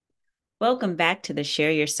Welcome back to the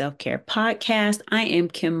Share Your Self Care podcast. I am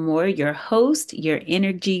Kim Moore, your host, your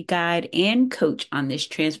energy guide, and coach on this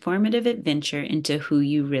transformative adventure into who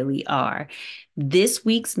you really are. This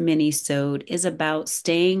week's Minisode is about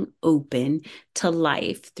staying open to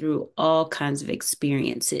life through all kinds of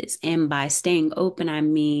experiences. And by staying open, I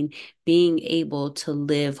mean being able to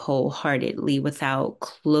live wholeheartedly without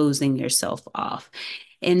closing yourself off.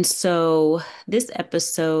 And so this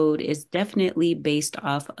episode is definitely based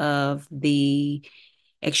off of the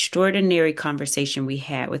extraordinary conversation we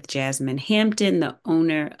had with Jasmine Hampton, the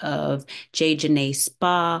owner of J. Janae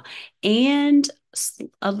Spa, and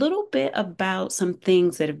a little bit about some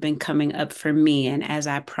things that have been coming up for me. And as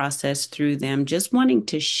I process through them, just wanting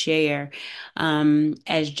to share,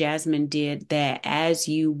 as Jasmine did, that as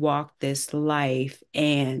you walk this life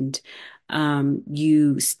and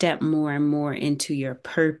you step more and more into your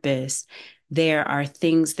purpose, there are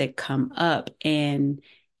things that come up. And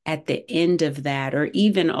at the end of that, or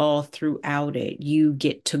even all throughout it, you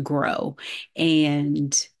get to grow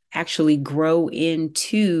and actually grow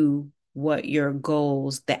into what your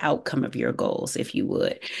goals, the outcome of your goals, if you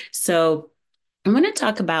would. So, I want to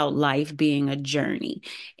talk about life being a journey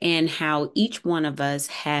and how each one of us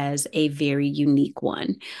has a very unique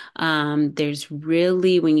one. There's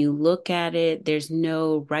really, when you look at it, there's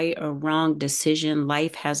no right or wrong decision.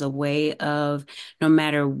 Life has a way of, no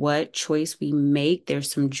matter what choice we make,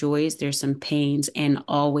 there's some joys, there's some pains, and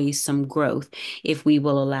always some growth if we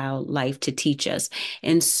will allow life to teach us.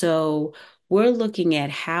 And so, we're looking at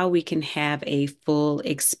how we can have a full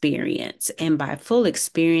experience. And by full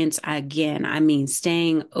experience, again, I mean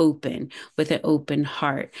staying open with an open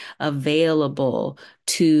heart, available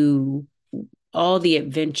to all the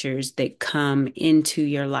adventures that come into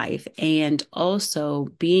your life, and also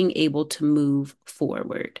being able to move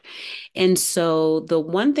forward. And so, the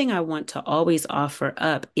one thing I want to always offer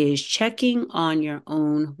up is checking on your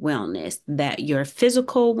own wellness, that your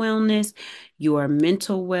physical wellness, your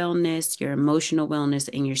mental wellness, your emotional wellness,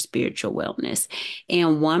 and your spiritual wellness.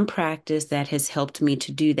 And one practice that has helped me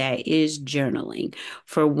to do that is journaling.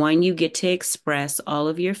 For one, you get to express all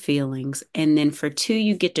of your feelings. And then for two,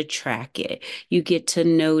 you get to track it. You get to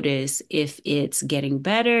notice if it's getting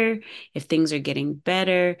better, if things are getting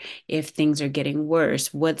better, if things are getting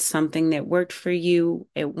worse. What's something that worked for you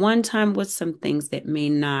at one time? What's some things that may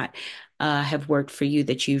not have worked for you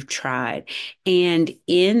that you've tried? And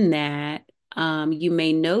in that, you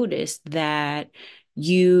may notice that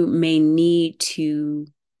you may need to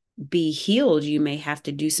be healed. You may have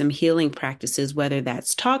to do some healing practices, whether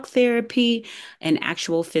that's talk therapy, an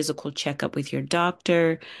actual physical checkup with your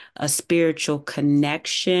doctor, a spiritual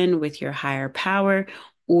connection with your higher power,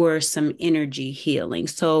 or some energy healing.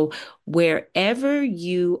 So wherever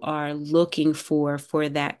you are looking for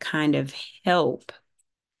that kind of help,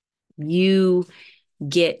 you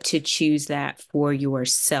get to choose that for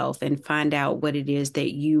yourself and find out what it is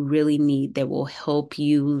that you really need that will help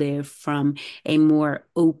you live from a more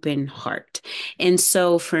open heart. And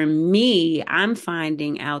so for me, I'm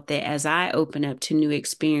finding out that as I open up to new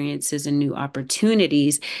experiences and new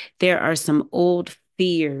opportunities, there are some old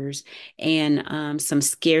fears and some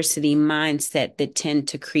scarcity mindset that tend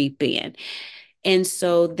to creep in. And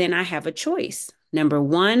so then I have a choice. Number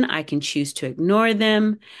one, I can choose to ignore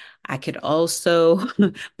them. I could also,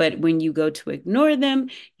 but when you go to ignore them,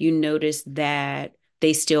 you notice that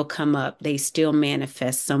they still come up, they still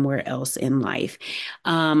manifest somewhere else in life.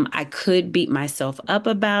 I could beat myself up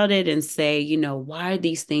about it and say, why are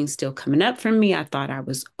these things still coming up for me? I thought I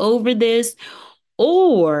was over this.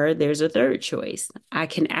 Or there's a third choice. I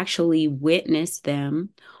can actually witness them,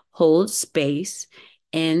 hold space,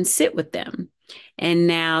 and sit with them. And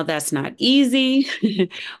now that's not easy,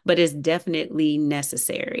 but it's definitely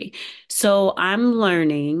necessary. So I'm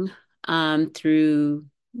learning through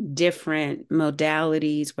different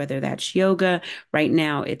modalities, whether that's yoga, right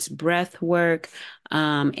now it's breath work,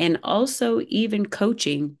 and also even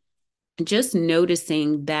coaching, just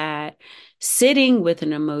noticing that sitting with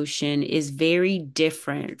an emotion is very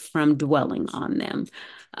different from dwelling on them.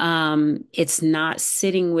 It's not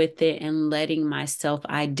sitting with it and letting myself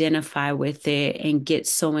identify with it and get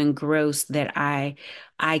so engrossed that I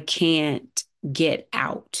can't get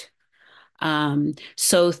out.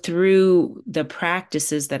 So through the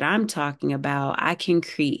practices that I'm talking about, I can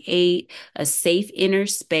create a safe inner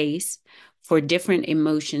space for different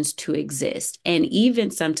emotions to exist and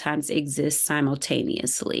even sometimes exist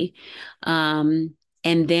simultaneously. Um,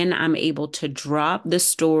 and then I'm able to drop the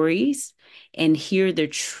stories and hear the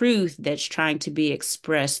truth that's trying to be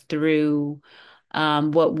expressed through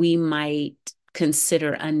what we might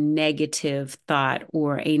consider a negative thought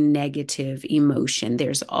or a negative emotion.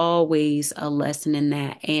 There's always a lesson in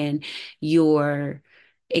that, and your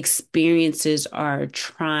experiences are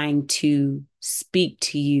trying to speak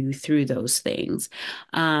to you through those things.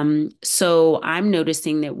 So I'm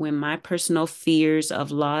noticing that when my personal fears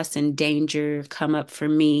of loss and danger come up for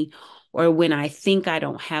me, or when I think I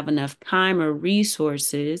don't have enough time or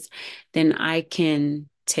resources, then I can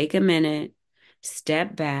take a minute,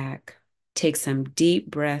 step back, take some deep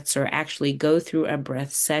breaths, or actually go through a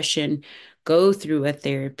breath session, go through a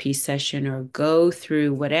therapy session, or go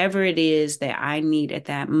through whatever it is that I need at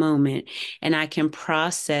that moment. And I can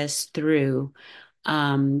process through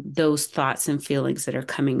those thoughts and feelings that are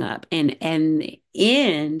coming up. And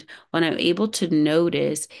what I'm able to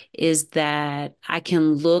notice is that I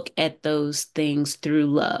can look at those things through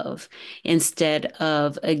love instead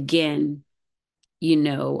of, again,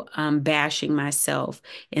 bashing myself,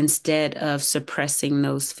 instead of suppressing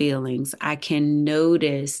those feelings. I can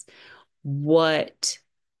notice what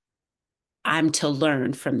I'm to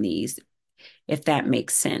learn from these, if that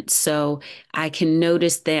makes sense. So I can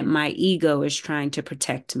notice that my ego is trying to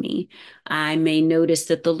protect me. I may notice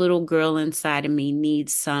that the little girl inside of me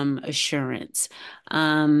needs some assurance.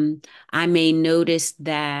 Um, I may notice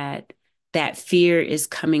that that fear is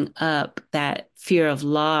coming up, that fear of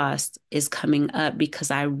loss is coming up because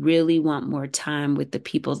I really want more time with the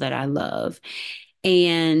people that I love.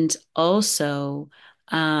 And also,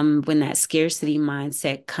 when that scarcity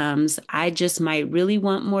mindset comes, I just might really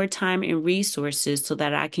want more time and resources so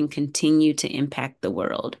that I can continue to impact the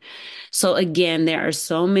world. So, again, there are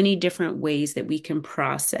so many different ways that we can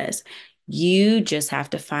process. You just have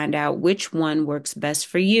to find out which one works best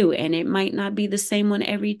for you. And it might not be the same one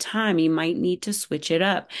every time. You might need to switch it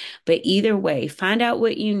up. But either way, find out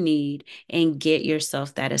what you need and get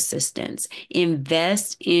yourself that assistance.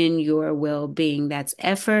 Invest in your well being. That's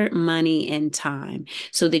effort, money, and time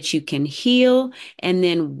so that you can heal, and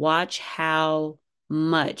then watch how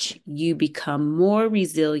much you become more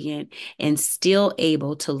resilient and still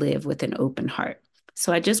able to live with an open heart.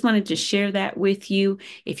 So I just wanted to share that with you.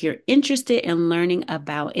 If you're interested in learning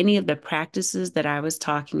about any of the practices that I was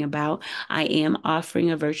talking about, I am offering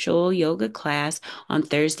a virtual yoga class on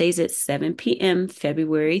Thursdays at 7 p.m.,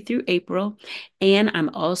 February through April. And I'm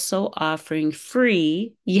also offering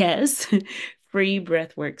free, yes, free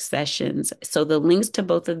breathwork sessions. So the links to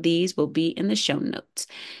both of these will be in the show notes.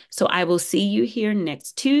 So I will see you here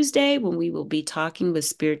next Tuesday when we will be talking with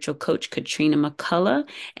spiritual coach Katrina McCullough.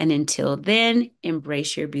 And until then,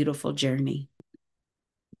 embrace your beautiful journey.